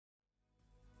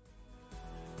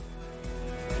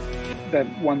the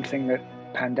one thing that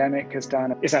pandemic has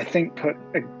done is, I think, put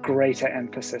a greater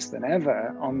emphasis than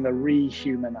ever on the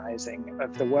rehumanizing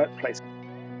of the workplace.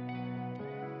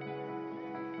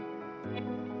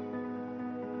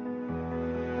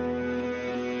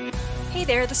 Hey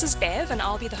there, this is Bev, and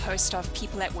I'll be the host of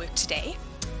People at Work today.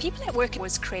 People at Work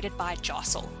was created by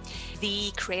Jostle,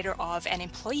 the creator of an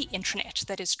employee intranet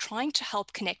that is trying to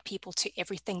help connect people to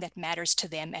everything that matters to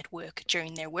them at work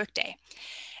during their workday.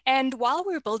 And while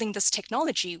we're building this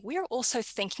technology, we're also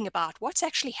thinking about what's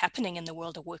actually happening in the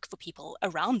world of work for people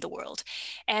around the world.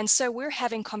 And so we're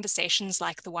having conversations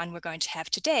like the one we're going to have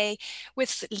today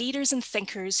with leaders and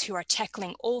thinkers who are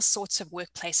tackling all sorts of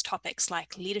workplace topics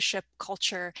like leadership,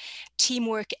 culture,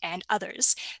 teamwork, and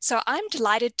others. So I'm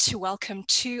delighted to welcome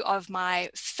two of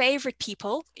my favorite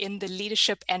people in the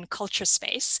leadership and culture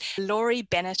space, Laurie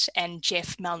Bennett and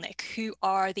Jeff Melnick, who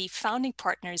are the founding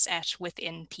partners at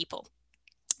Within People.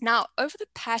 Now, over the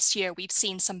past year, we've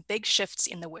seen some big shifts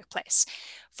in the workplace,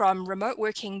 from remote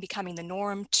working becoming the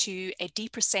norm to a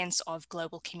deeper sense of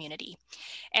global community.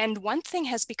 And one thing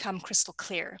has become crystal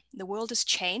clear: the world has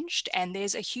changed, and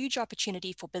there's a huge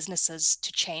opportunity for businesses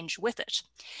to change with it.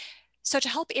 So to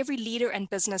help every leader and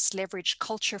business leverage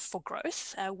culture for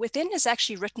growth, Within has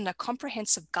actually written a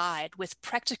comprehensive guide with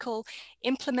practical,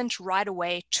 implement right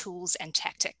away tools and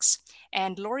tactics.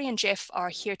 And Laurie and Jeff are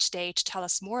here today to tell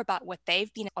us more about what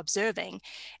they've been observing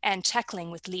and tackling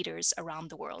with leaders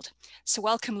around the world. So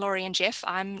welcome, Laurie and Jeff.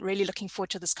 I'm really looking forward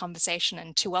to this conversation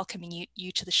and to welcoming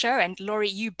you to the show. And Laurie,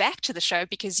 you back to the show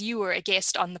because you were a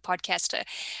guest on the podcast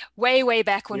way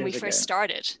back when we first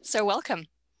started. So welcome.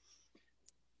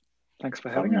 Thanks for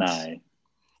having us.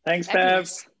 Thanks, Bev.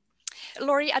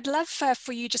 Laurie, I'd love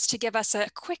for you just to give us a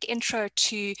quick intro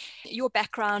to your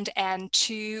background and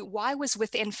to why was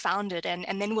Within founded,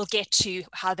 and then we'll get to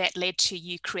how that led to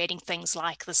you creating things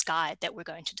like this guide that we're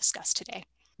going to discuss today.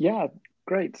 Yeah,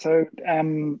 great. So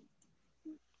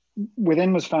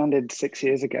Within was founded 6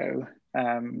 years ago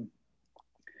out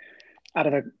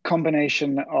of a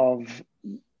combination of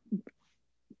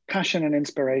passion and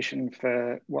inspiration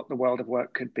for what the world of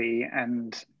work could be,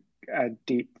 and a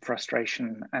deep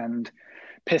frustration and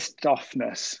pissed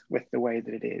offness with the way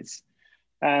that it is.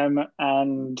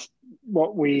 And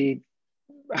what we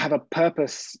have a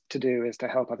purpose to do is to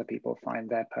help other people find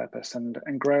their purpose and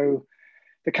grow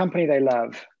the company they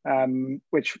love,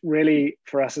 which really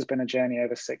for us has been a journey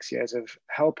over 6 years of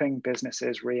helping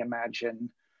businesses reimagine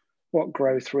what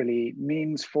growth really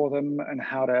means for them and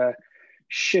how to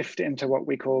shift into what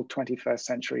we call 21st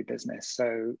century business.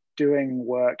 So doing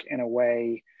work in a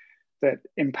way that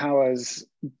empowers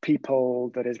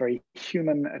people, that is very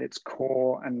human at its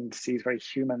core and sees very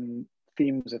human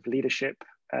themes of leadership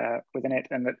within it,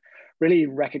 and that really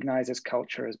recognizes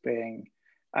culture as being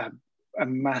a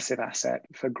massive asset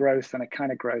for growth, and a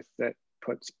kind of growth that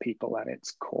puts people at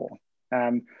its core.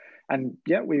 And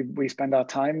yeah, we spend our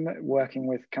time working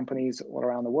with companies all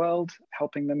around the world,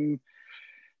 helping them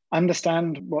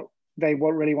understand what they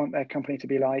really want their company to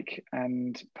be like,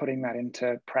 and putting that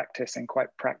into practice in quite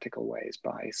practical ways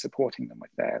by supporting them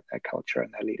with their culture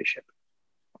and their leadership.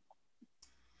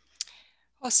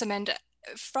 Awesome. And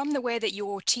from the way that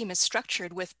your team is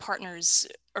structured with partners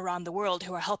around the world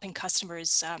who are helping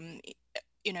customers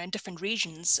in different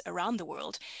regions around the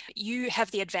world, you have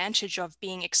the advantage of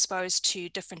being exposed to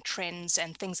different trends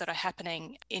and things that are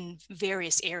happening in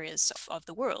various areas of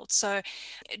the world. So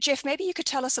Jeff, maybe you could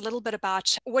tell us a little bit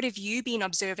about what have you been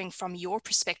observing from your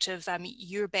perspective.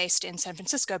 You're based in San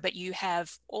Francisco, but you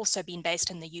have also been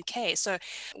based in the UK. So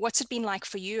what's it been like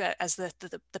for you as the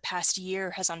past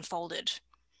year has unfolded?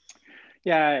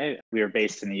 Yeah, we are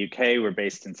based in the UK, we're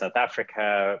based in South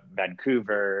Africa,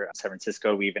 Vancouver, San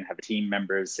Francisco. We even have team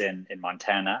members in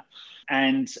Montana.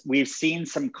 And we've seen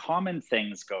some common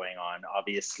things going on,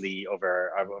 obviously,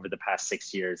 over the past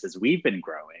 6 years as we've been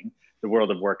growing. The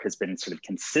world of work has been sort of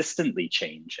consistently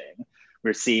changing.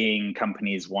 We're seeing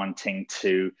companies wanting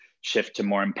to shift to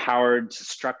more empowered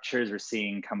structures. We're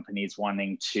seeing companies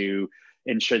wanting to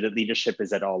ensure that leadership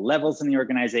is at all levels in the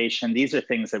organization. These are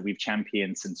things that we've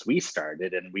championed since we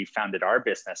started, and we founded our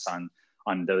business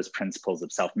on those principles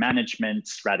of self-management,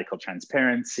 radical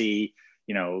transparency,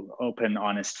 open,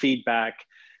 honest feedback.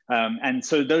 And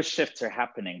so those shifts are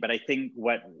happening. But I think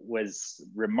what was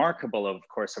remarkable, of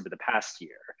course, over the past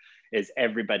year is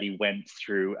everybody went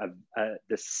through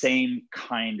the same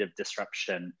kind of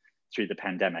disruption through the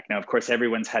pandemic. Now, of course,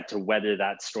 everyone's had to weather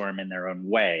that storm in their own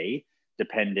way.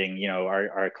 Depending,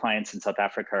 our clients in South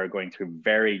Africa are going through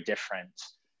very different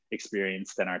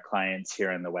experience than our clients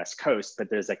here on the West Coast, but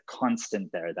there's a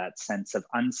constant there, that sense of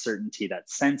uncertainty, that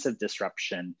sense of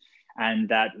disruption, and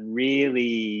that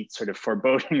really sort of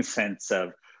foreboding sense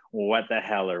of, what the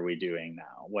hell are we doing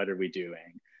now? What are we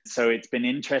doing? So it's been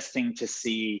interesting to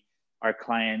see our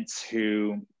clients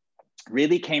who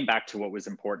really came back to what was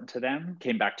important to them,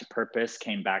 came back to purpose,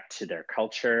 came back to their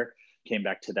culture, came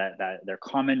back to that their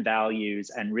common values,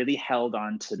 and really held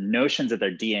on to notions of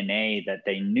their DNA that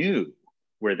they knew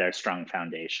were their strong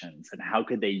foundations, and how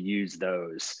could they use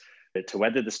those to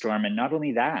weather the storm. And not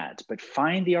only that, but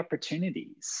find the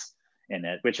opportunities in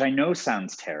it, which I know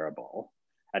sounds terrible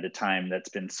at a time that's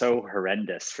been so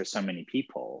horrendous for so many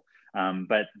people.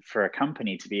 But for a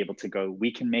company to be able to go,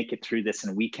 we can make it through this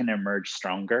and we can emerge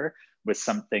stronger, was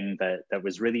something that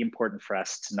was really important for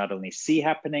us to not only see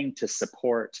happening, to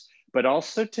support, but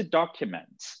also to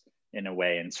document in a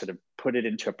way and sort of put it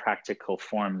into a practical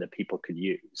form that people could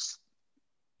use.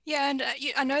 Yeah, and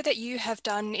I know that you have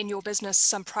done in your business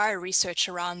some prior research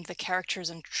around the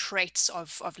characters and traits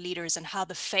of leaders and how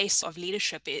the face of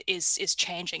leadership is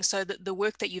changing. So the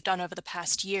work that you've done over the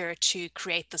past year to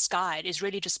create this guide is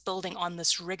really just building on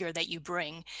this rigor that you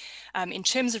bring in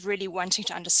terms of really wanting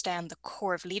to understand the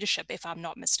core of leadership, if I'm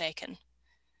not mistaken.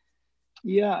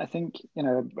 Yeah, I think,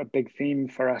 a big theme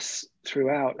for us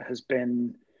throughout has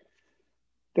been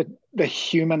the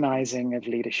humanizing of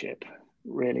leadership,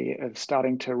 really, of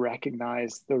starting to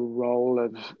recognize the role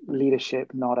of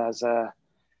leadership not as a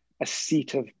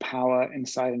seat of power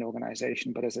inside an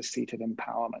organization, but as a seat of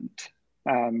empowerment,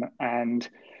 and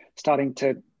starting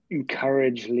to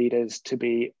encourage leaders to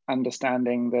be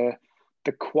understanding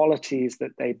the qualities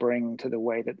that they bring to the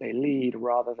way that they lead,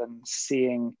 rather than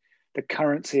seeing the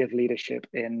currency of leadership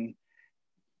in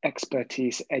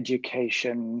expertise,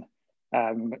 education,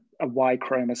 a Y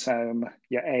chromosome,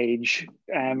 your age,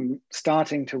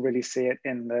 starting to really see it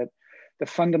in the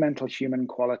fundamental human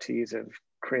qualities of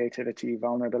creativity,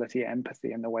 vulnerability,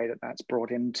 empathy, and the way that that's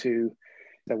brought into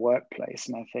the workplace.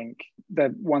 And I think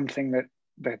the one thing that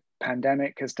the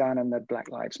pandemic has done, and the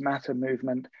Black Lives Matter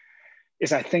movement,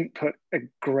 is, I think, put a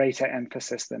greater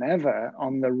emphasis than ever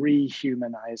on the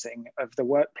rehumanizing of the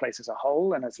workplace as a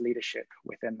whole and as leadership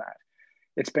within that.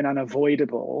 It's been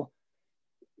unavoidable,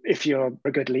 if you're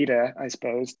a good leader, I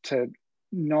suppose, to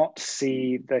not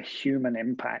see the human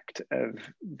impact of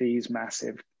these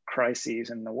massive crises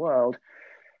in the world,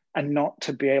 and not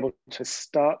to be able to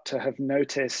start to have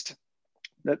noticed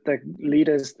that the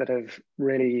leaders that have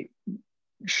really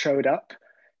showed up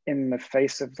in the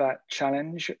face of that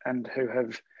challenge and who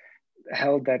have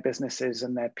held their businesses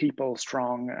and their people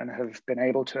strong and have been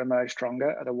able to emerge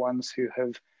stronger are the ones who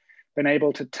have been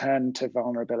able to turn to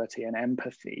vulnerability and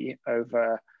empathy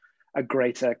over a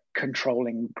greater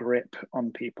controlling grip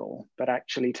on people, but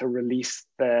actually to release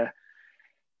the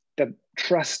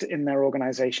trust in their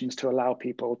organizations to allow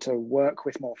people to work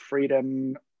with more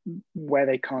freedom where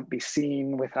they can't be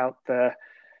seen without the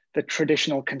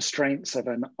traditional constraints of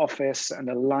an office and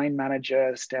a line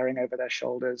manager staring over their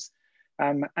shoulders,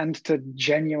 and to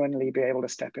genuinely be able to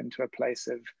step into a place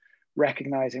of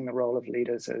recognizing the role of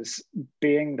leaders as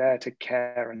being there to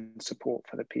care and support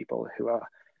for the people who are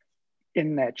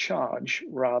in their charge,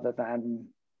 rather than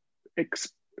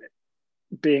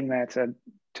being there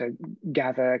to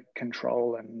gather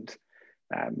control and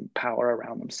power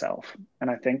around themselves. And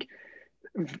I think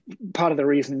part of the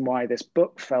reason why this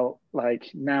book felt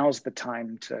like now's the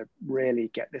time to really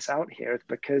get this out here is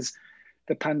because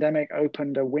the pandemic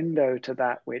opened a window to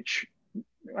that, which,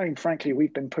 I mean, frankly,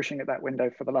 we've been pushing at that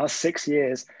window for the last 6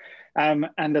 years. And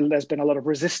there's been a lot of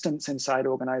resistance inside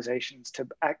organizations to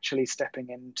actually stepping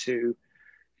into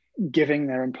giving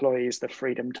their employees the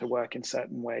freedom to work in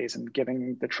certain ways and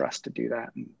giving the trust to do that.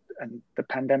 And the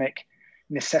pandemic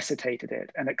necessitated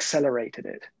it and accelerated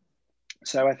it.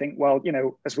 So I think, well,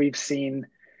 as we've seen,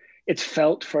 it's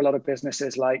felt for a lot of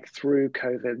businesses like through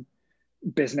COVID,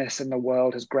 business in the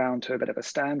world has ground to a bit of a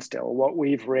standstill. What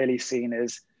we've really seen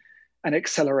is an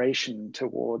acceleration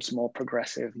towards more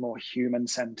progressive, more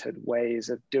human-centered ways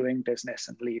of doing business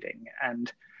and leading.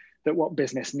 And that what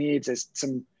business needs is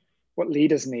what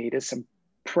leaders need is some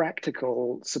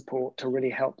practical support to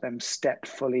really help them step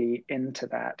fully into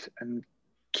that and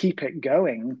keep it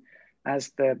going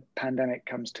as the pandemic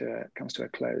comes to a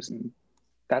close. And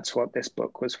that's what this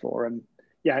book was for. And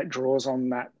yeah, it draws on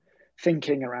that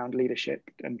thinking around leadership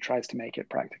and tries to make it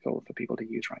practical for people to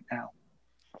use right now.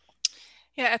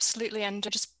 Yeah, absolutely. And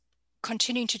just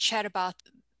continuing to chat about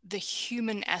the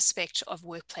human aspect of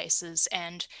workplaces.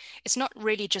 And it's not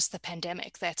really just the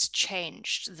pandemic that's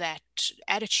changed that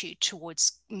attitude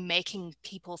towards making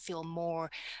people feel more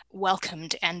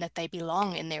welcomed and that they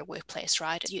belong in their workplace,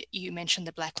 right? You mentioned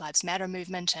the Black Lives Matter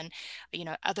movement and,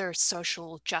 other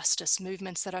social justice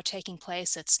movements that are taking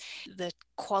place. It's the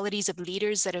qualities of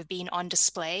leaders that have been on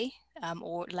display,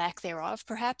 or lack thereof,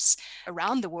 perhaps,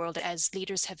 around the world as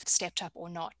leaders have stepped up or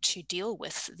not to deal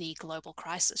with the global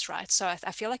crisis, right? So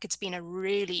I feel like it's been a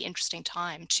really interesting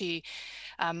time to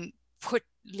put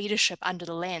leadership under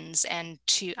the lens and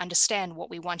to understand what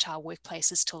we want our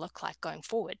workplaces to look like going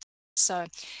forward. So,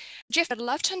 Jeff, I'd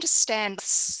love to understand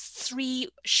 3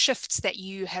 shifts that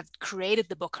you have created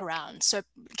the book around. So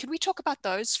could we talk about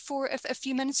those for a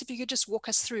few minutes? If you could just walk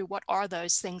us through what are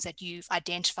those things that you've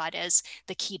identified as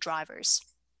the key drivers?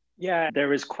 Yeah, there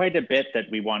was quite a bit that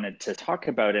we wanted to talk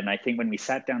about. And I think when we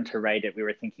sat down to write it, we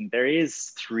were thinking there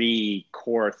is 3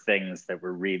 core things that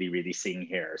we're really, really seeing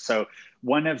here. So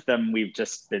one of them we've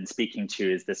just been speaking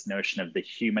to is this notion of the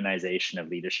humanization of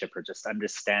leadership, or just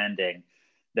understanding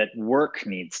that work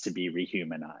needs to be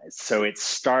rehumanized. So it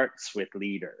starts with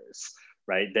leaders,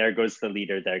 right? There goes the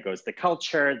leader, there goes the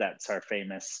culture. That's our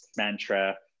famous mantra.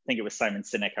 I think it was Simon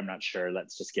Sinek, I'm not sure.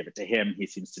 Let's just give it to him. He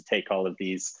seems to take all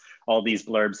these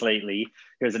blurbs lately.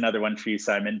 Here's another one for you,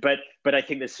 Simon. But I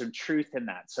think there's some truth in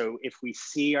that. So if we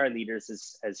see our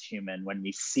leaders as human, when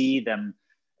we see them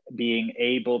being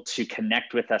able to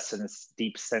connect with us in this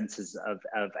deep senses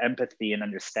of empathy and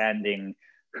understanding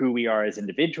who we are as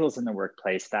individuals in the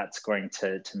workplace, that's going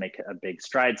to make a big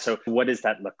stride. So what does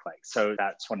that look like? So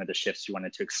that's one of the shifts you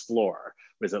wanted to explore.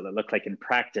 What does it look like in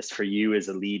practice for you as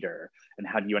a leader? And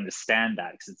how do you understand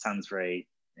that? Because it sounds very,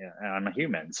 I'm a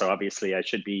human, so obviously I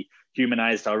should be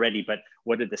humanized already, but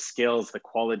what are the skills, the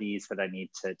qualities that I need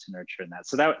to nurture in that?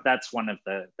 So that's one of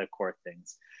the core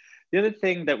things. The other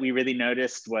thing that we really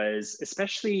noticed was,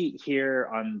 especially here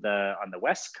on the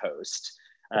West Coast,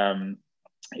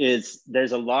 is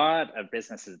there's a lot of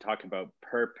businesses that talk about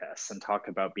purpose and talk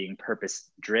about being purpose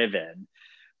driven.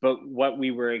 But what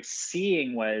we were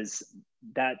seeing was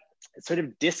that sort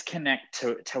of disconnect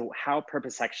to how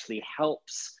purpose actually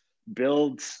helps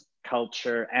build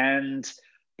culture and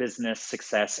business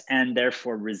success, and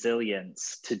therefore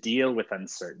resilience to deal with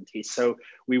uncertainty. So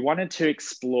we wanted to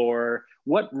explore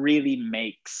what really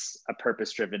makes a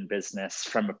purpose-driven business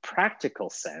from a practical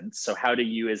sense. So how do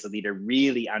you as a leader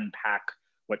really unpack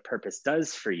what purpose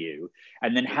does for you?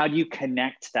 And then how do you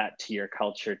connect that to your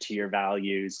culture, to your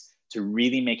values, to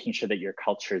really making sure that your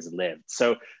culture is lived?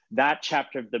 So that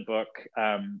chapter of the book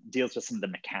deals with some of the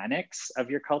mechanics of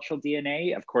your cultural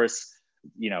DNA. Of course,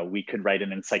 we could write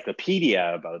an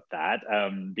encyclopedia about that,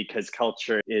 because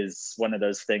culture is one of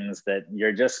those things that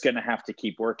you're just going to have to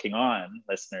keep working on,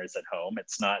 listeners at home.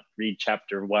 It's not read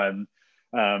chapter 1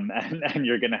 and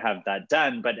you're going to have that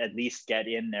done, but at least get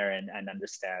in there and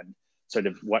understand sort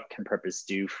of what can purpose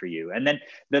do for you. And then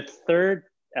the third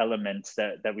element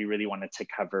that we really wanted to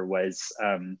cover was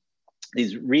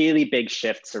these really big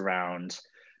shifts around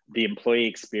the employee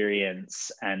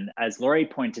experience. And as Laurie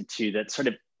pointed to, that sort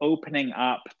of opening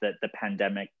up that the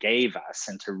pandemic gave us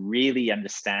into really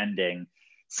understanding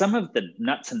some of the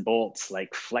nuts and bolts,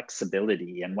 like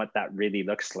flexibility and what that really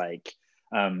looks like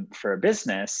for a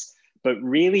business, but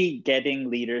really getting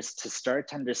leaders to start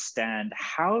to understand,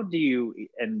 how do you,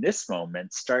 in this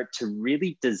moment, start to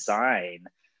really design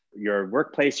your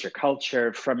workplace, your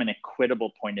culture from an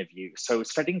equitable point of view. So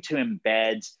starting to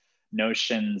embed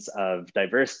notions of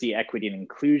diversity, equity, and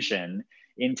inclusion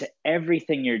into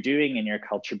everything you're doing in your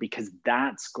culture, because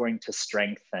that's going to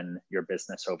strengthen your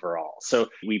business overall. So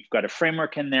we've got a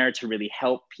framework in there to really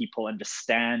help people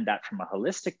understand that from a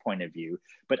holistic point of view,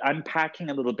 but unpacking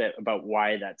a little bit about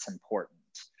why that's important.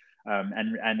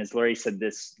 And as Laurie said,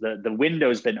 the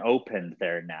window's been opened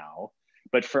there now.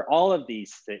 But for all of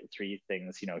these 3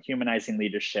 things, humanizing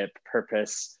leadership,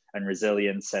 purpose, and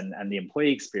resilience, and the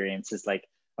employee experience is like,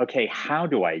 okay, how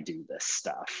do I do this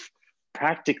stuff?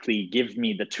 Practically give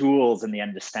me the tools and the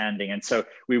understanding. And so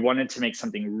we wanted to make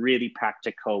something really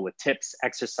practical with tips,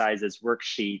 exercises,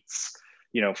 worksheets,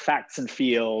 facts and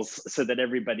feels, so that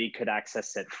everybody could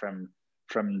access it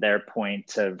from their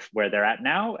point of where they're at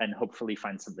now, and hopefully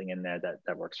find something in there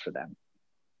that works for them.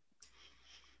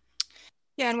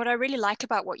 Yeah, and what I really like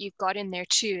about what you've got in there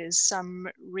too is some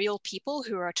real people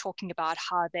who are talking about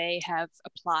how they have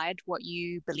applied what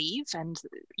you believe, and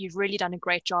you've really done a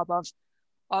great job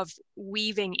of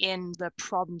weaving in the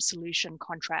problem solution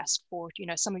contrast for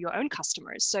some of your own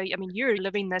customers. So I mean, you're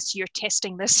living this, you're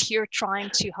testing this, you're trying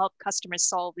to help customers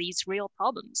solve these real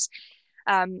problems.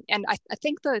 And I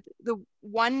think the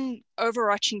one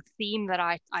overarching theme that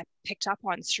I picked up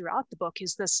on throughout the book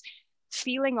is this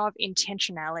feeling of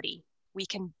intentionality. We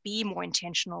can be more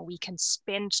intentional. We can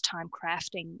spend time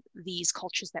crafting these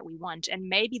cultures that we want. And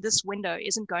maybe this window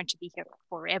isn't going to be here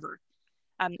forever.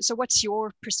 So what's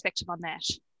your perspective on that?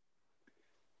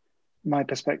 My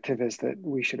perspective is that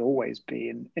we should always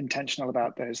be intentional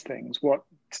about those things.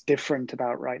 What's different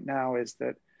about right now is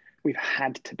that we've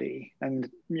had to be. And,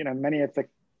 many of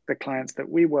the clients that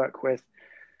we work with,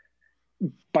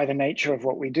 by the nature of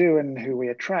what we do and who we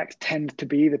attract, tend to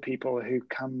be the people who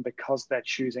come because they're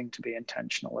choosing to be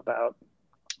intentional about,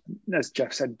 as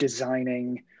Jeff said,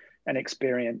 designing an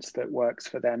experience that works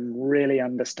for them, really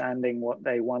understanding what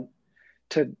they want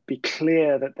to be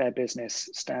clear that their business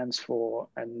stands for,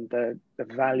 and the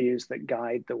values that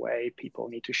guide the way people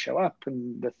need to show up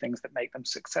and the things that make them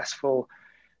successful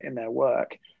in their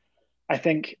work. I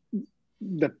think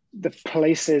the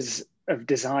places of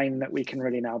design that we can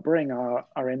really now bring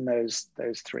are in those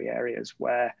three areas,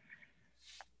 where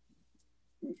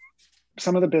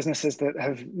some of the businesses that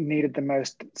have needed the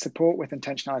most support with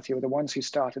intentionality were the ones who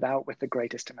started out with the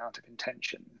greatest amount of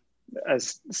intention,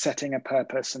 as setting a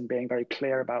purpose and being very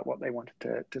clear about what they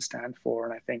wanted to stand for.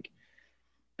 And I think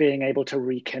being able to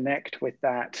reconnect with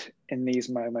that in these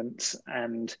moments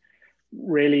and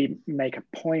really make a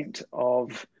point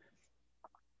of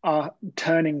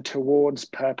turning towards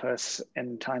purpose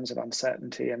in times of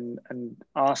uncertainty and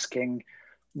asking,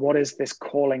 what is this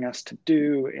calling us to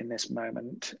do in this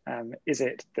moment? Is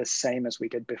it the same as we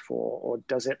did before, or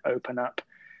does it open up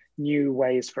new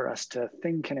ways for us to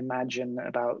think and imagine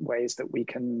about ways that we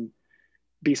can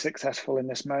be successful in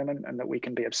this moment and that we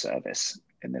can be of service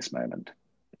in this moment?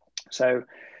 So,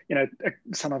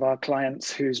 some of our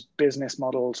clients whose business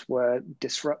models were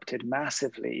disrupted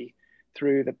massively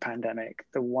through the pandemic,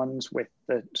 the ones with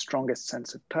the strongest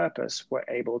sense of purpose, were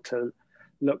able to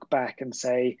look back and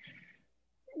say,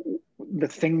 the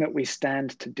thing that we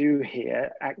stand to do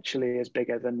here actually is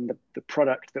bigger than the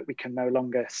product that we can no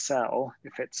longer sell,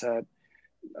 if it's a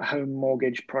home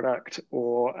mortgage product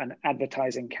or an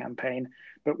advertising campaign,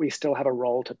 but we still have a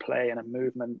role to play in a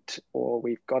movement, or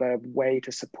we've got a way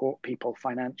to support people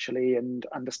financially and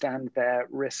understand their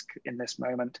risk in this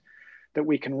moment that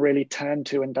we can really turn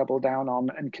to and double down on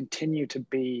and continue to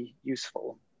be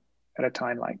useful at a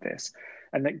time like this.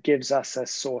 And that gives us a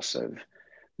source of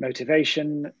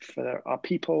motivation for our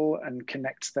people and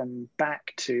connects them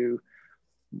back to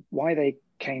why they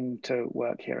came to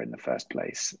work here in the first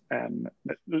place.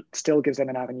 But still gives them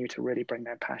an avenue to really bring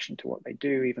their passion to what they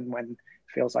do, even when it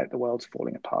feels like the world's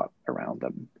falling apart around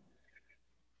them.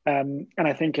 And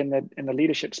I think in the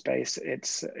leadership space,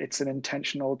 it's an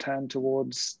intentional turn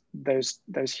towards those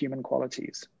human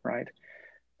qualities, right?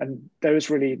 And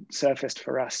those really surfaced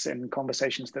for us in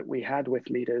conversations that we had with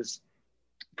leaders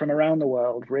from around the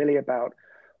world, really about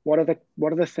what are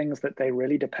the things that they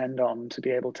really depend on to be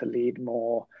able to lead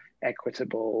more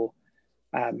equitable,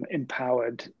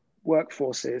 empowered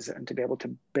workforces, and to be able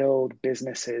to build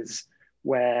businesses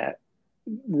where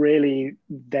really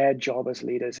their job as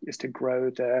leaders is to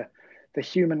grow the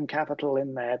human capital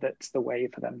in there. That's the way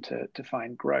for them to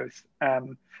find growth.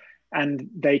 And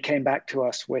they came back to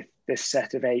us with this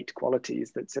set of 8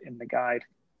 qualities that's in the guide,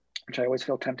 which I always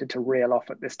feel tempted to reel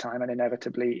off at this time and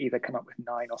inevitably either come up with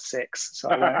 9 or 6. So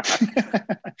I won't.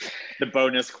 The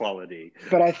bonus quality.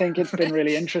 But I think it's been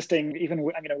really interesting. Even,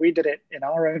 we did it in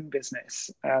our own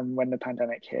business when the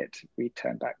pandemic hit. We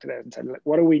turned back to those and said, look,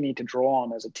 what do we need to draw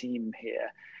on as a team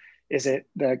here? Is it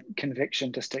the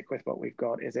conviction to stick with what we've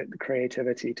got? Is it the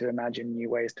creativity to imagine new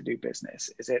ways to do business?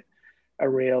 Is it a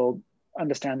real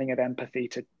understanding of empathy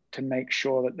to make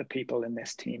sure that the people in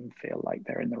this team feel like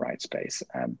they're in the right space?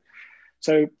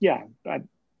 So yeah,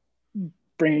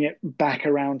 bringing it back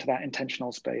around to that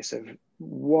intentional space of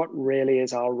what really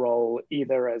is our role,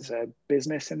 either as a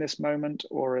business in this moment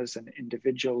or as an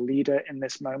individual leader in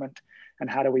this moment, and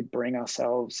how do we bring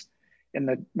ourselves in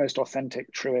the most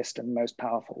authentic, truest, and most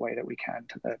powerful way that we can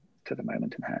to the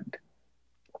moment in hand.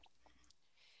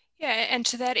 Yeah, and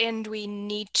to that end, we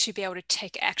need to be able to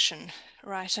take action,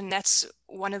 right? And that's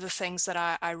one of the things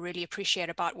that I really appreciate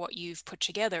about what you've put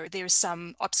together. There's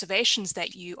some observations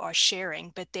that you are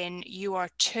sharing, but then you are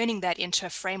turning that into a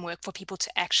framework for people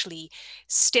to actually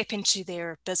step into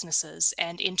their businesses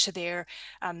and into their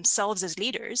selves as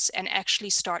leaders and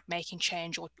actually start making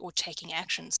change or taking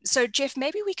actions. So Jeff,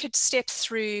 maybe we could step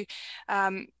through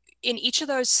in each of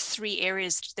those 3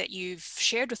 areas that you've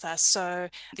shared with us, so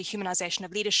the humanization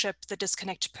of leadership, the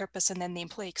disconnect to purpose, and then the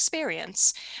employee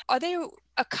experience, are there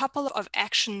a couple of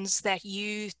actions that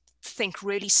you think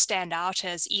really stand out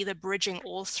as either bridging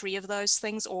all three of those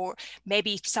things, or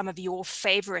maybe some of your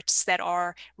favorites that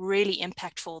are really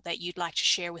impactful that you'd like to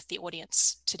share with the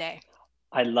audience today?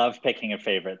 I love picking a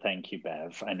favorite. Thank you,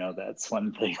 Bev. I know that's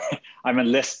one thing. I'm a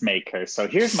list maker. So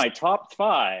here's my top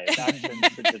 5 actions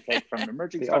to take from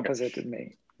emerging the stalker. opposite of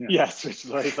me. Yeah. Yes, which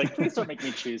is always like, please don't make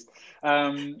me choose.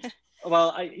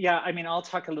 Well, I'll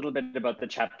talk a little bit about the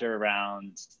chapter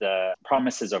around the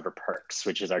promises over perks,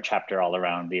 which is our chapter all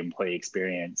around the employee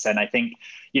experience. And I think,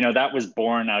 that was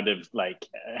born out of, like,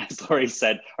 as Laurie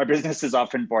said, our business is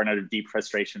often born out of deep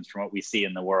frustrations from what we see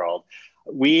in the world.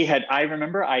 I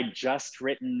remember I'd just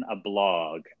written a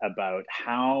blog about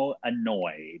how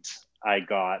annoyed I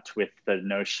got with the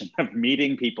notion of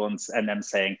meeting people and them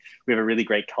saying, we have a really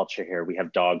great culture here. We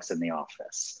have dogs in the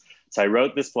office. So I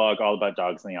wrote this blog all about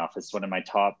dogs in the office, one of my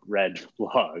top read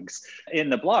blogs. In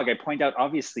the blog, I point out,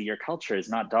 obviously, your culture is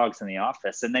not dogs in the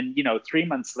office. And then, 3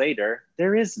 months later,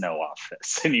 there is no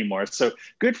office anymore. So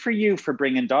good for you for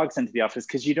bringing dogs into the office,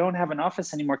 because you don't have an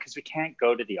office anymore because we can't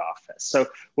go to the office. So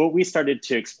what we started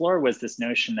to explore was this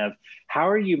notion of, how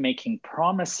are you making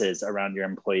promises around your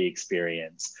employee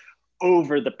experience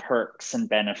over the perks and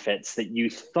benefits that you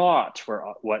thought were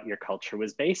what your culture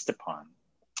was based upon?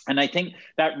 And I think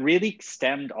that really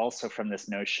stemmed also from this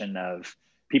notion of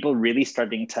people really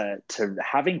starting to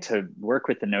having to work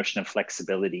with the notion of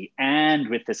flexibility and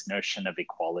with this notion of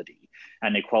equality,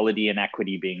 and equality and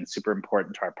equity being super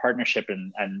important to our partnership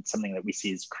and something that we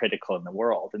see as critical in the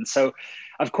world. And so,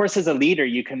 of course, as a leader,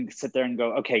 you can sit there and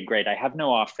go, okay, great, I have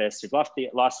no office. We've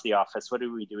lost the office. What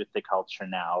do we do with the culture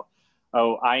now?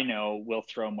 Oh, I know, we'll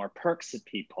throw more perks at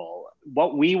people.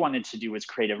 What we wanted to do was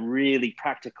create a really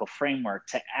practical framework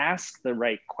to ask the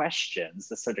right questions,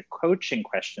 the sort of coaching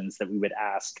questions that we would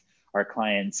ask our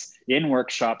clients in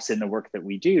workshops, in the work that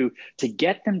we do, to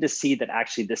get them to see that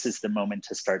actually this is the moment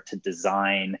to start to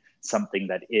design something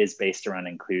that is based around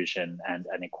inclusion and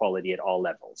equality at all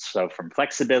levels. So from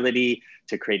flexibility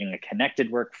to creating a connected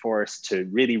workforce, to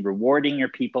really rewarding your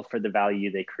people for the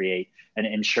value they create and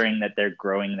ensuring that they're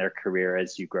growing their career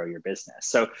as you grow your business.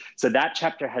 So that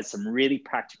chapter has some really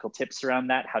practical tips around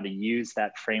that, how to use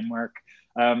that framework,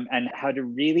 and how to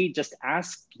really just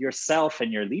ask yourself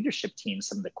and your leadership team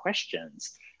some of the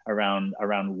questions around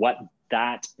what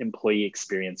that employee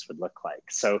experience would look like.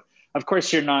 So of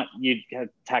course, you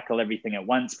tackle everything at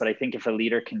once, but I think if a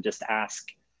leader can just ask,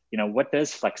 what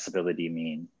does flexibility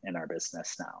mean in our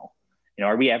business now?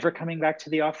 Are we ever coming back to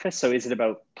the office? So is it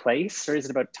about place, or is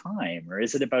it about time, or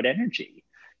is it about energy?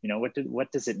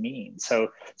 What does it mean? So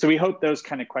we hope those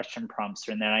kind of question prompts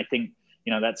are in there. And I think,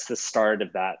 that's the start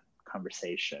of that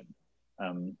conversation.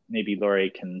 Maybe Laurie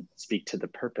can speak to the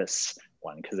purpose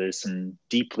one, because there's some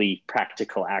deeply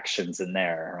practical actions in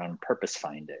there around purpose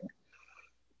finding.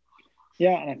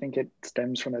 Yeah, and I think it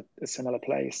stems from a similar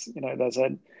place. There's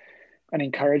an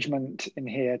encouragement in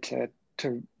here to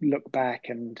look back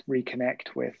and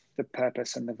reconnect with the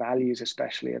purpose and the values,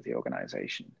 especially of the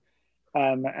organization.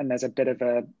 And there's a bit of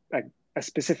a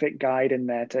specific guide in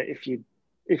there to, if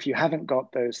you haven't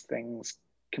got those things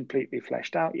completely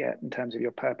fleshed out yet in terms of your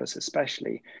purpose,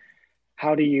 especially,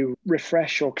 how do you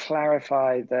refresh or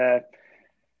clarify the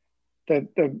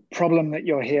problem that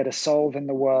you're here to solve in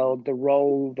the world, the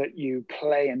role that you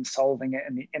play in solving it,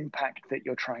 and the impact that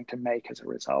you're trying to make as a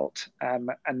result. And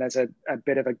there's a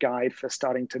bit of a guide for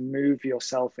starting to move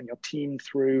yourself and your team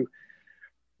through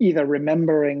either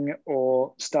remembering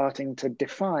or starting to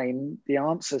define the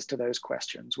answers to those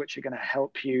questions, which are going to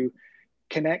help you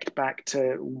connect back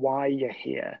to why you're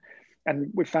here.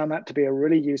 And we found that to be a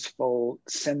really useful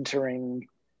centering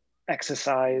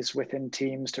exercise within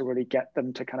teams to really get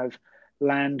them to kind of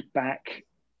land back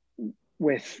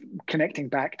with connecting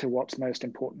back to what's most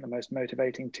important, the most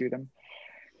motivating to them.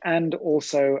 And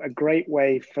also a great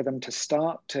way for them to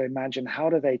start to imagine, how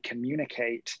do they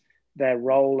communicate their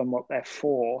role and what they're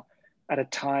for at a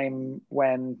time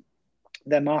when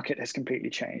their market has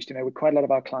completely changed. Quite a lot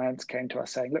of our clients came to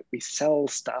us saying, look, we sell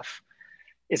stuff.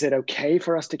 Is it okay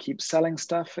for us to keep selling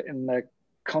stuff in the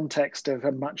context of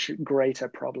a much greater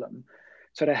problem?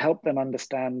 So to help them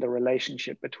understand the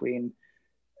relationship between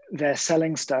their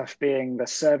selling stuff being the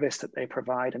service that they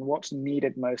provide and what's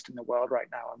needed most in the world right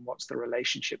now, and what's the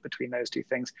relationship between those two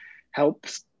things,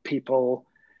 helps people,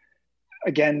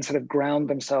 again, sort of ground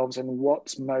themselves in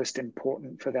what's most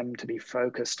important for them to be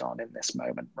focused on in this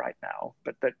moment right now,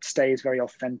 but that stays very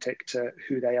authentic to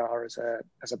who they are as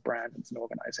a brand, as an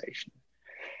organization.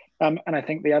 And I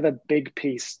think the other big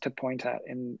piece to point out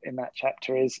in that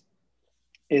chapter is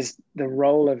the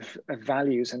role of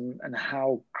values and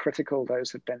how critical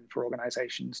those have been for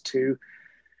organizations to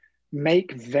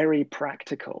make very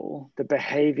practical the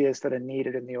behaviors that are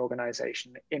needed in the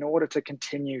organization in order to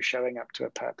continue showing up to a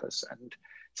purpose and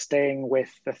staying with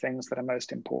the things that are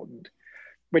most important,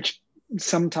 which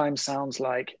sometimes sounds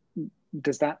like,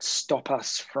 does that stop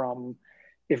us from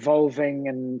evolving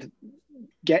and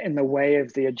get in the way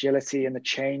of the agility and the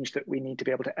change that we need to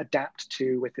be able to adapt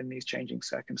to within these changing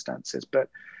circumstances? But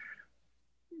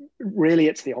really,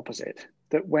 it's the opposite,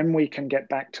 that when we can get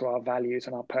back to our values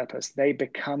and our purpose, they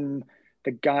become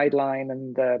the guideline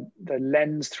and the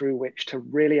lens through which to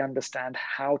really understand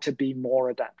how to be more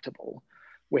adaptable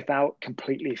without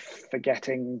completely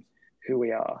forgetting who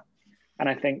we are. And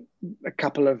I think a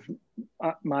couple of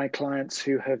my clients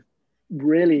who have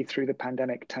really through the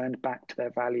pandemic turned back to their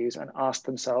values and asked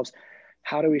themselves,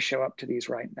 how do we show up to these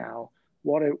right now?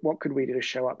 What could we do to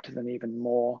show up to them even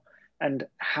more? And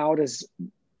how does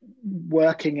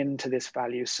working into this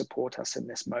value support us in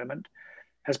this moment,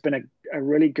 has been a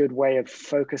really good way of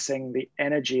focusing the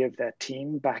energy of their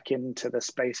team back into the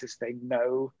spaces they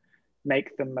know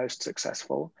make them most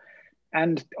successful.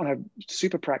 And on a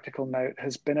super practical note,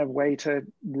 has been a way to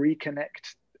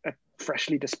reconnect a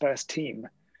freshly dispersed team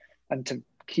and to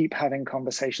keep having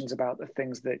conversations about the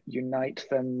things that unite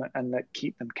them and that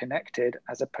keep them connected,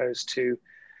 as opposed to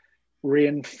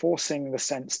reinforcing the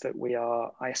sense that we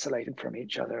are isolated from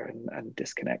each other and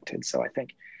disconnected. So I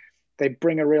think they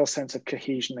bring a real sense of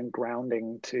cohesion and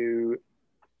grounding to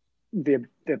an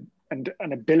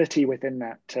ability within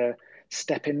that to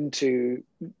step into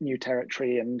new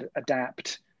territory and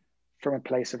adapt from a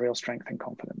place of real strength and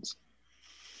confidence.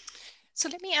 So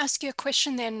let me ask you a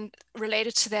question then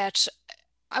related to that.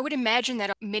 I would imagine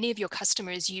that many of your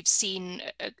customers, you've seen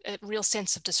a real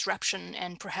sense of disruption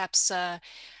and perhaps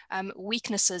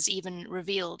weaknesses even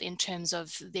revealed in terms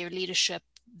of their leadership,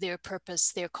 their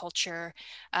purpose, their culture,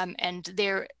 and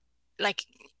their like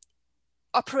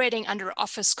operating under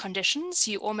office conditions.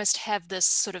 You almost have this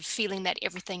sort of feeling that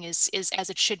everything is as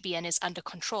it should be and is under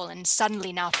control. And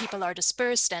suddenly now people are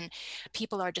dispersed and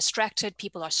people are distracted,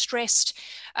 people are stressed.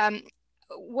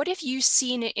 What have you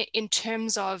seen in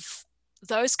terms of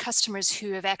those customers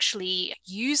who have actually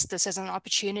used this as an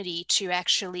opportunity to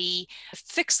actually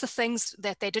fix the things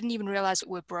that they didn't even realize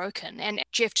were broken? And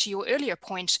Jeff, to your earlier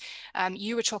point,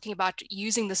 you were talking about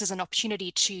using this as an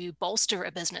opportunity to bolster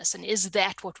a business. And is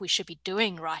that what we should be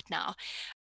doing right now?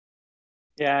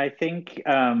 Yeah, I think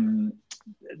there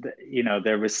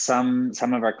was some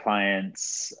of our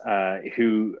clients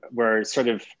who were sort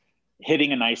of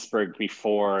hitting an iceberg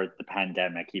before the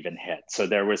pandemic even hit. So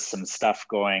there was some stuff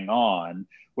going on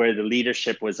where the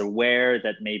leadership was aware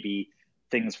that maybe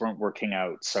things weren't working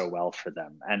out so well for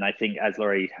them. And I think, as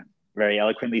Laurie very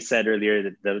eloquently said earlier,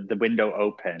 that the window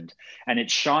opened and it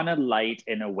shone a light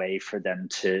in a way for them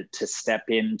to step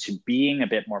into being a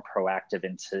bit more proactive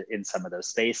in some of those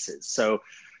spaces.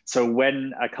 So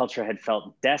when a culture had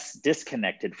felt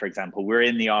disconnected, for example, we're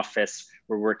in the office,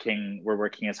 we're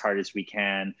working as hard as we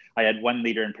can. I had one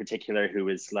leader in particular who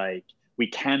was like, we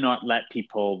cannot let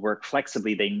people work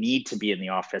flexibly. They need to be in the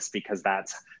office because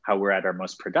that's how we're at our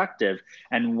most productive.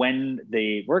 And when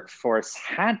the workforce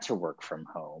had to work from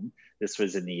home, this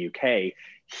was in the UK,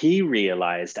 he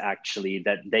realized actually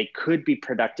that they could be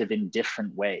productive in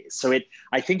different ways. So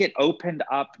I think it opened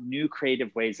up new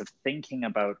creative ways of thinking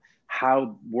about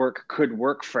how work could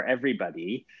work for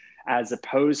everybody, as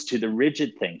opposed to the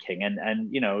rigid thinking and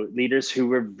leaders who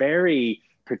were very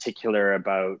particular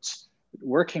about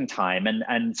working time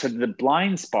and sort of the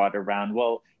blind spot around,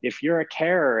 well, if you're a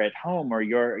carer at home or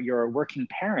you're a working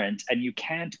parent and you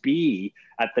can't be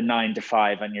at the 9 to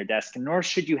 5 on your desk, and nor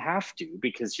should you have to,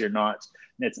 because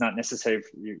it's not necessary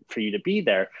for you to be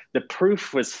there. The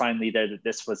proof was finally there that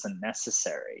this wasn't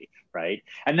necessary, right?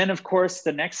 And then of course,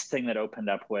 the next thing that opened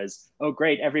up was, oh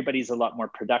great, everybody's a lot more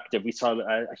productive. We saw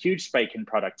a huge spike in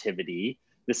productivity.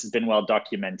 This has been well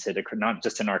documented, not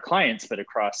just in our clients, but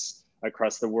across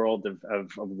the world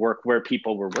of work where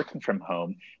people were working from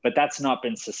home, but that's not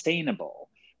been sustainable,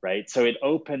 right? So it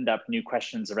opened up new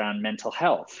questions around mental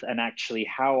health and actually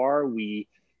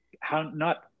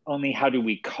not only how do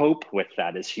we cope with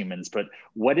that as humans, but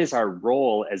what is our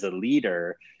role as a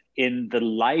leader in the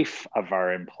life of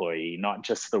our employee, not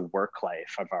just the work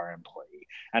life of our employee.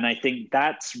 And I think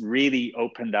that's really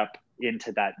opened up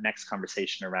into that next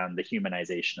conversation around the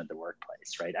humanization of the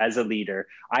workplace, right? As a leader,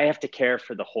 I have to care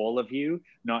for the whole of you,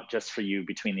 not just for you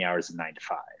between the hours of 9 to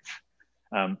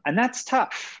 5. And that's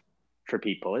tough for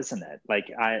people, isn't it?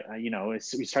 Like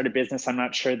we start a business, I'm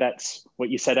not sure that's what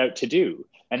you set out to do.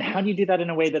 And how do you do that in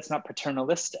a way that's not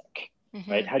paternalistic,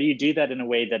 right? How do you do that in a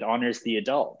way that honors the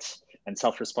adult and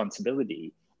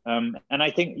self-responsibility? And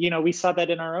I think, we saw that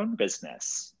in our own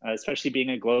business, especially being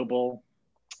a global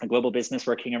business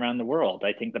working around the world.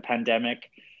 I think the pandemic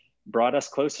brought us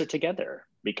closer together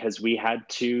because we had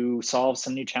to solve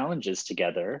some new challenges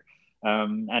together.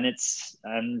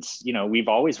 We've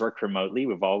always worked remotely.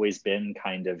 We've always been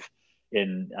kind of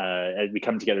we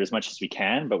come together as much as we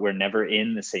can, but we're never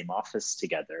in the same office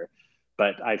together.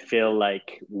 But I feel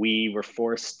like we were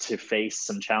forced to face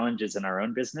some challenges in our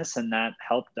own business, and that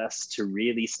helped us to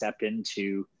really step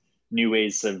into new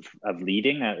ways of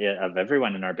leading of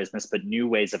everyone in our business, but new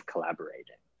ways of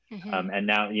collaborating. Mm-hmm.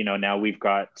 And now we've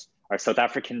got our South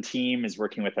African team is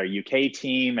working with our UK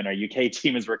team, and our UK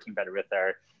team is working better with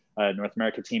our North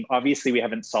America team. Obviously, we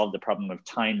haven't solved the problem of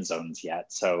time zones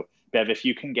yet. So, Bev, if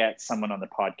you can get someone on the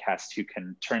podcast who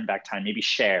can turn back time, maybe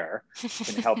Cher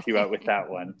can help you out with that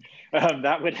one.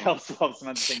 That would help solve some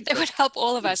other things. It would help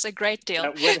all of us a great deal.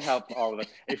 That would help all of us.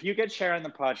 If you get Cher on the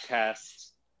podcast,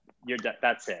 you're done.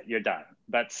 That's it. You're done.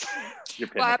 That's your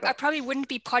pinnacle. Well, I probably wouldn't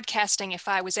be podcasting if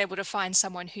I was able to find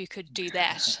someone who could do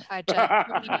that. I'd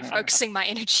probably be focusing my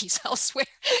energies elsewhere.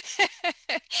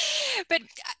 But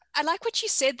I like what you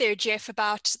said there, Jeff,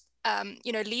 about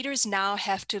leaders now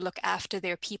have to look after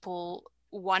their people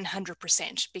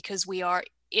 100% because we are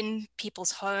in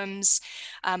people's homes.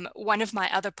 One of my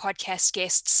other podcast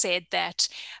guests said that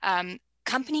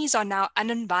companies are now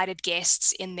uninvited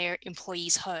guests in their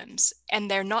employees' homes,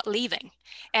 and they're not leaving.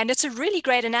 And it's a really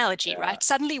great analogy, right?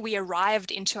 Suddenly we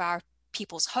arrived into our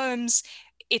people's homes.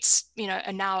 It's,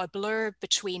 now a blur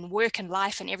between work and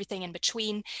life and everything in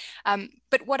between.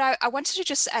 But what I wanted to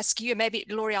just ask you, maybe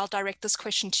Laurie, I'll direct this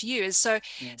question to you, is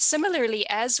similarly,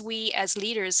 as we as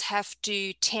leaders have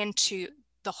to tend to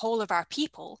the whole of our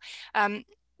people,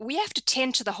 we have to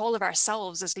tend to the whole of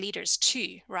ourselves as leaders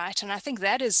too, right? And I think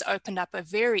that has opened up a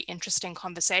very interesting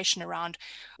conversation around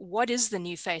what is the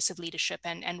new face of leadership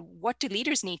and what do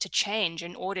leaders need to change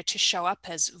in order to show up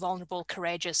as vulnerable,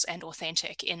 courageous, and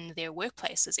authentic in their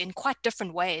workplaces in quite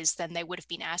different ways than they would have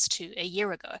been asked to a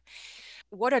year ago.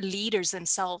 What are leaders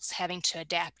themselves having to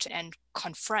adapt and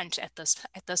confront at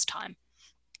this time?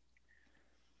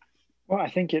 Well, I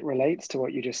think it relates to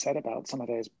what you just said about some of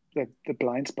those the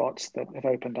blind spots that have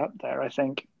opened up there. I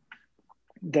think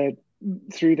that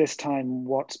through this time,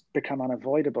 what's become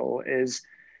unavoidable is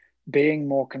being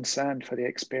more concerned for the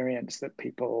experience that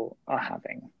people are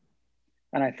having.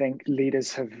 And I think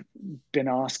leaders have been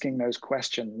asking those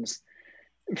questions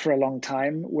for a long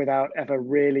time without ever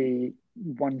really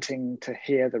wanting to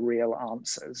hear the real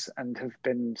answers, and have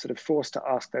been sort of forced to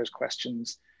ask those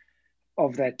questions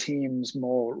of their teams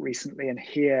more recently and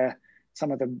hear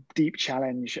some of the deep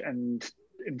challenge and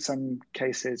in some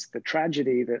cases the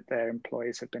tragedy that their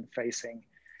employees have been facing,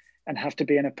 and have to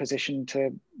be in a position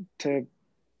to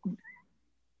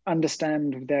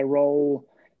understand their role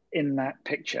in that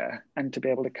picture and to be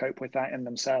able to cope with that in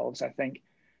themselves. I think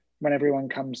when everyone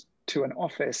comes to an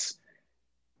office,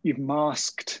 you've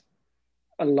masked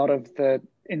a lot of the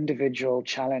individual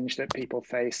challenge that people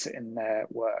face in their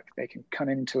work. They can come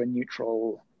into a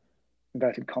neutral,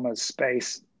 inverted commas,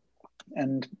 space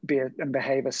and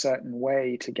behave a certain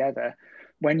way together.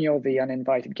 When you're the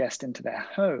uninvited guest into their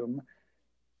home,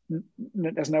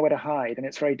 there's nowhere to hide. And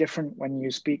it's very different when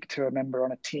you speak to a member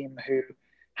on a team who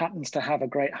happens to have a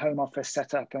great home office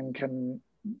set up and can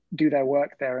do their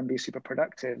work there and be super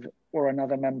productive, or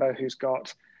another member who's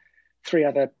got 3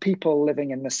 other people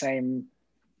living in the same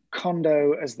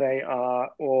condo as they are,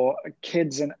 or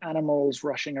kids and animals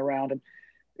rushing around. And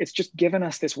it's just given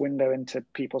us this window into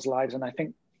people's lives. And I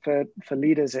think for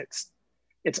leaders,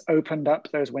 it's opened up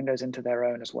those windows into their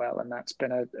own as well. And that's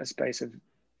been a space of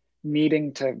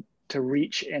needing to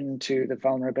reach into the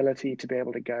vulnerability to be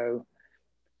able to go,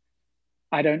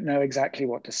 I don't know exactly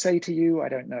what to say to you. I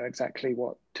don't know exactly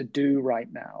what to do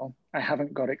right now. I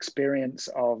haven't got experience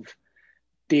of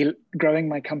growing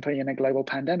my company in a global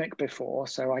pandemic before,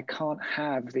 so I can't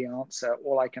have the answer.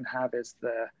 All I can have is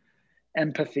the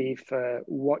empathy for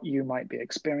what you might be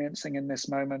experiencing in this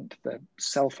moment, the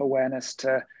self-awareness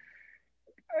to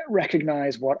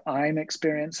recognize what I'm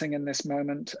experiencing in this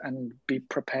moment and be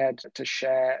prepared to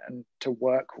share and to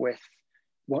work with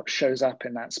what shows up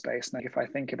in that space. Now, if I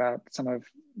think about some of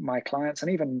my clients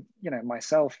and even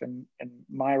myself in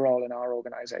my role in our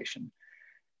organization,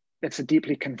 it's a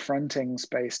deeply confronting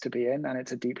space to be in, and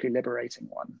it's a deeply liberating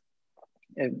one.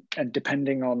 And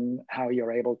depending on how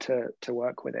you're able to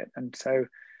work with it. And so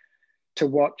to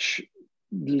watch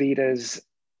leaders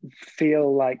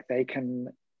feel like they can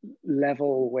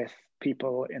level with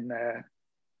people in their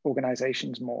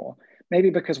organizations more, maybe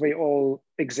because we all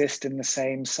exist in the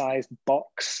same sized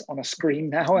box on a screen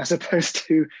now, as opposed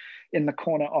to in the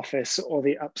corner office or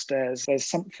the upstairs. There's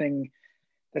something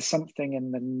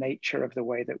in the nature of the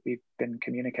way that we've been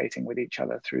communicating with each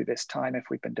other through this time, if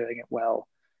we've been doing it well,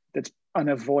 that's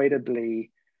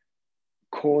unavoidably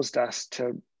caused us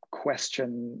to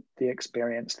question the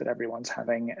experience that everyone's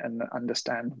having and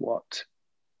understand what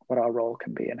our role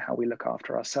can be and how we look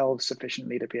after ourselves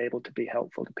sufficiently to be able to be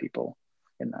helpful to people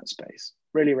in that space.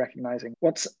 Really recognizing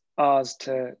what's ours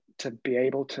to be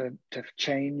able to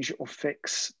change or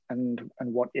fix and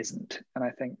what isn't. And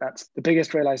I think that's the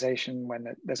biggest realization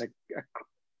when there's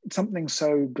something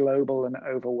so global and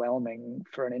overwhelming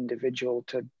for an individual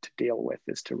to deal with,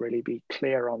 is to really be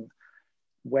clear on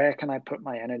where can I put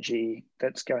my energy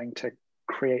that's going to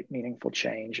create meaningful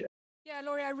change. Yeah,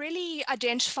 Laurie, I really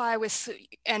identify with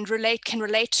and can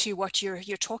relate to what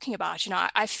you're talking about. You know,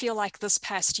 I feel like this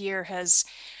past year has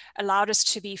allowed us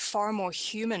to be far more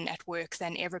human at work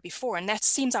than ever before. And that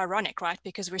seems ironic, right?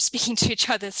 Because we're speaking to each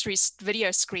other through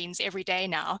video screens every day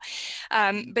now.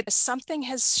 But something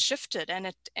has shifted,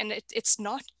 and it's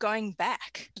not going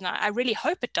back. And I really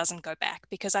hope it doesn't go back,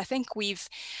 because I think we've,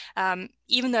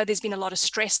 even though there's been a lot of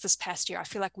stress this past year, I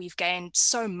feel like we've gained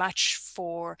so much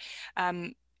for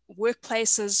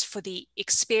workplaces, for the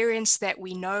experience that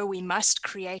we know we must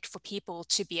create for people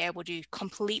to be able to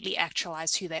completely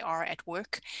actualize who they are at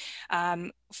work,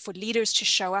 for leaders to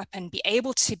show up and be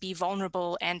able to be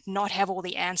vulnerable and not have all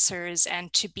the answers,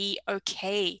 and to be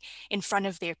okay in front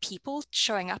of their people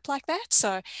showing up like that.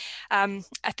 So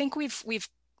I think we've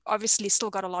obviously still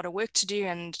got a lot of work to do,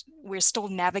 and we're still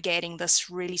navigating this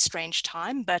really strange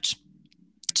time, but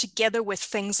together with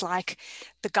things like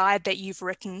the guide that you've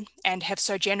written and have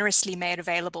so generously made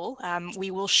available. We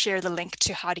will share the link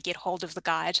to how to get hold of the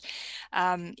guide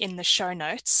in the show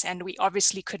notes. And we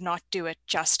obviously could not do it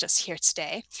justice here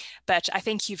today, but I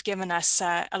think you've given us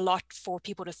a lot for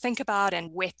people to think about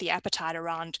and whet the appetite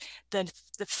around the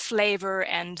flavor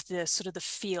and the sort of the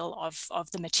feel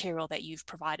of the material that you've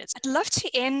provided. I'd love to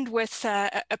end with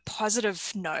a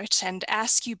positive note and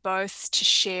ask you both to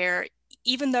share,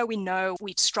 even though we know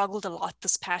we've struggled a lot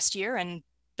this past year and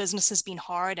business has been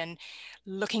hard and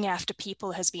looking after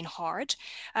people has been hard,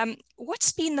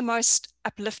 what's been the most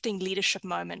uplifting leadership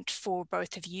moment for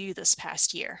both of you this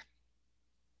past year?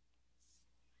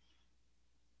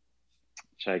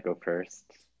 Should I go first?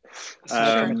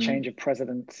 A change of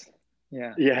presidents.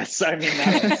 Yeah. Yes, I mean,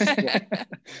 that was,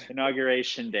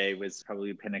 Inauguration Day was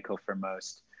probably the pinnacle for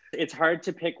most. It's hard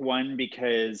to pick one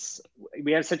because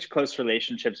we have such close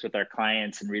relationships with our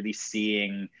clients, and really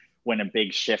seeing when a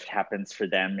big shift happens for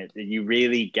them, you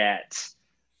really get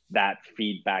that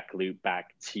feedback loop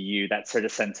back to you, that sort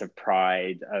of sense of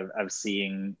pride of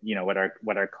seeing, you know, what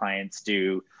our clients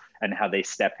do and how they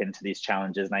step into these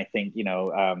challenges. And I think,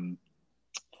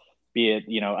 be it,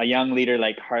 a young leader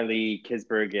like Harley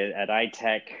Kisberg at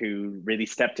iTech, who really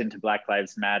stepped into Black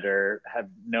Lives Matter,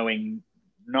 knowing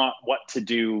not what to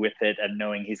do with it, and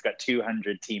knowing he's got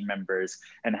 200 team members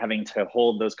and having to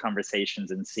hold those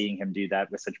conversations and seeing him do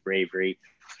that with such bravery.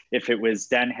 If it was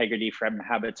Dan Hegarty from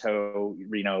Habito,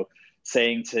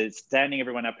 standing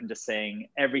everyone up and just saying,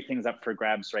 everything's up for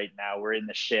grabs right now. We're in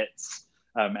the shits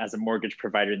as a mortgage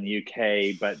provider in the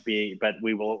UK, but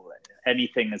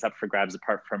anything is up for grabs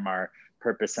apart from our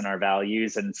purpose and our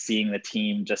values, and seeing the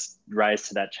team just rise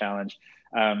to that challenge.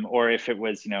 Or if it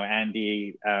was,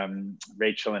 Andy,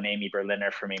 Rachel, and Amy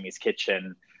Berliner from Amy's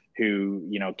Kitchen, who,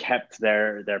 kept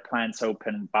their plants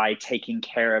open by taking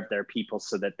care of their people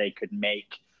so that they could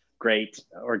make great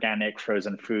organic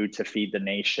frozen food to feed the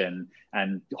nation,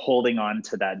 and holding on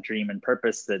to that dream and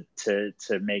purpose that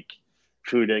to make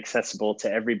food accessible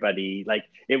to everybody. Like,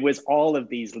 it was all of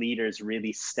these leaders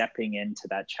really stepping into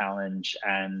that challenge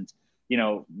and,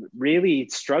 really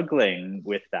struggling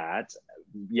with that,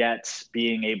 yet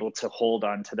being able to hold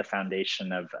on to the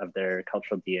foundation of their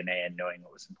cultural DNA and knowing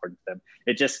what was important to them.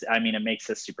 It makes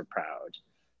us super proud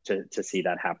to see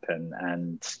that happen.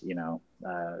 And,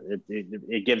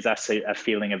 it gives us a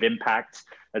feeling of impact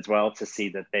as well, to see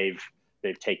that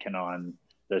they've taken on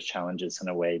those challenges in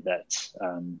a way that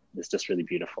is just really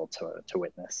beautiful to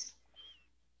witness.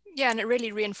 Yeah, and it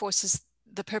really reinforces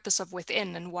the purpose of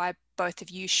Within and why both of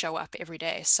you show up every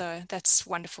day. So that's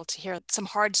wonderful to hear. Some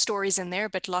hard stories in there,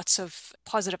 but lots of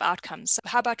positive outcomes.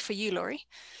 How about for you, Laurie?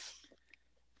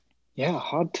 Yeah,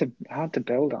 hard to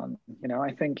build on.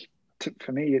 I think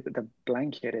for me, the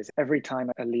blanket is every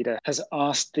time a leader has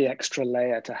asked the extra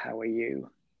layer to how are you,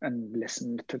 and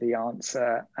listened to the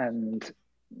answer, and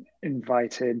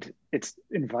invited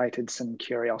some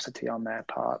curiosity on their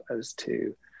part as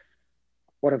to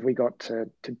what have we got to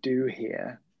do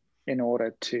here in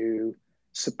order to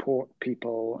support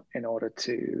people, in order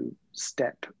to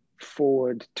step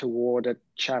forward toward a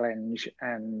challenge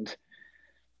and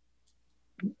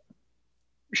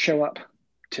show up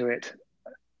to it,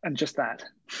 and just that.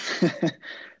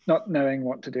 Not knowing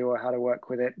what to do or how to work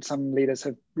with it. Some leaders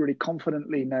have really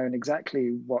confidently known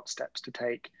exactly what steps to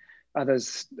take.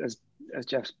 Others, as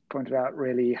Jeff pointed out,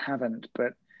 really haven't,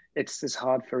 but it's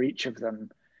hard for each of them.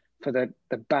 For the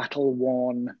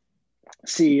battle-worn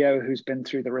CEO who's been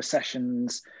through the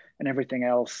recessions and everything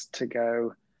else to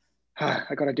go,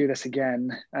 I got to do this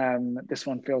again. This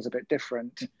one feels a bit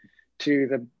different. To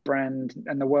the brand,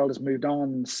 and the world has moved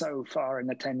on so far in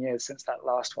the 10 years since that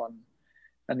last one.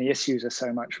 And the issues are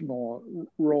so much more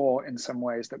raw in some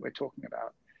ways that we're talking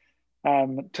about.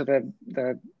 To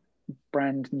the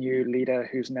brand new leader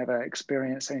who's never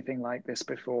experienced anything like this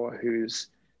before, who's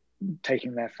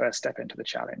taking their first step into the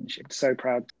challenge. I'm so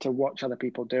proud to watch other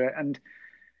people do it. And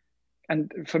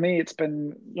for me, it's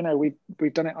been,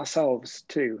 we've done it ourselves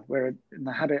too. We're in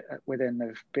the habit within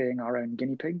of being our own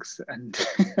guinea pigs and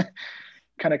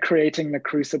kind of creating the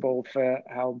crucible for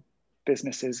how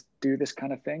businesses do this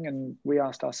kind of thing. And we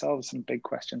asked ourselves some big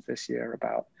questions this year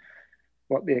about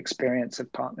what the experience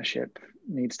of partnership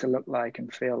needs to look like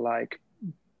and feel like,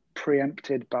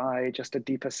 preempted by just a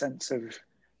deeper sense of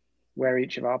where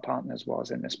each of our partners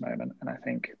was in this moment. And I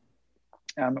think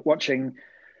watching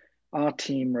our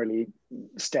team really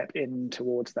step in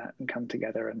towards that and come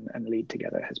together and lead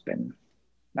together has been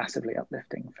massively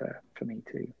uplifting for me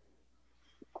too.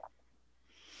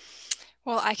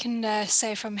 Well, I can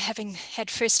say from having had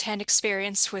first-hand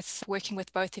experience with working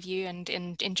with both of you and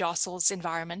in Jostle's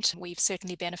environment, we've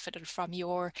certainly benefited from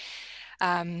your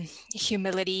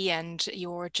humility and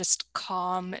your just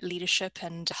calm leadership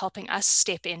and helping us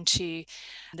step into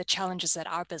the challenges that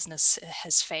our business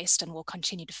has faced and will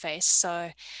continue to face.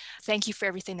 So thank you for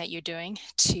everything that you're doing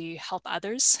to help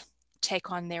others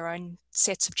take on their own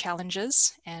sets of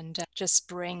challenges and just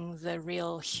bring the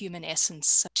real human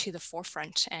essence to the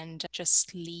forefront and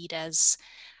just lead as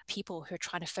people who are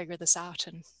trying to figure this out.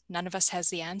 And none of us has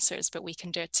the answers, but we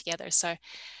can do it together. So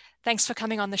thanks for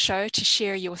coming on the show to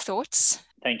share your thoughts.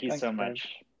 Thank you so much.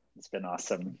 It's been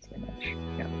awesome. So much.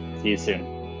 Yeah. See you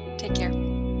soon. Take care.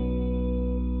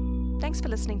 Thanks for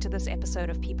listening to this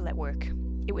episode of People at Work.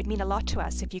 It would mean a lot to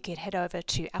us if you could head over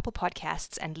to Apple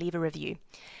Podcasts and leave a review.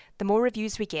 The more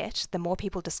reviews we get, the more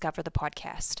people discover the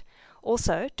podcast.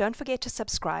 Also, don't forget to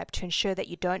subscribe to ensure that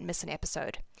you don't miss an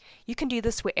episode. You can do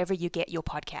this wherever you get your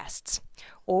podcasts.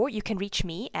 Or you can reach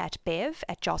me at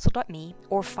bev@jostle.me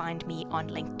or find me on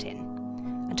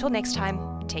LinkedIn. Until next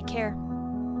time, take care.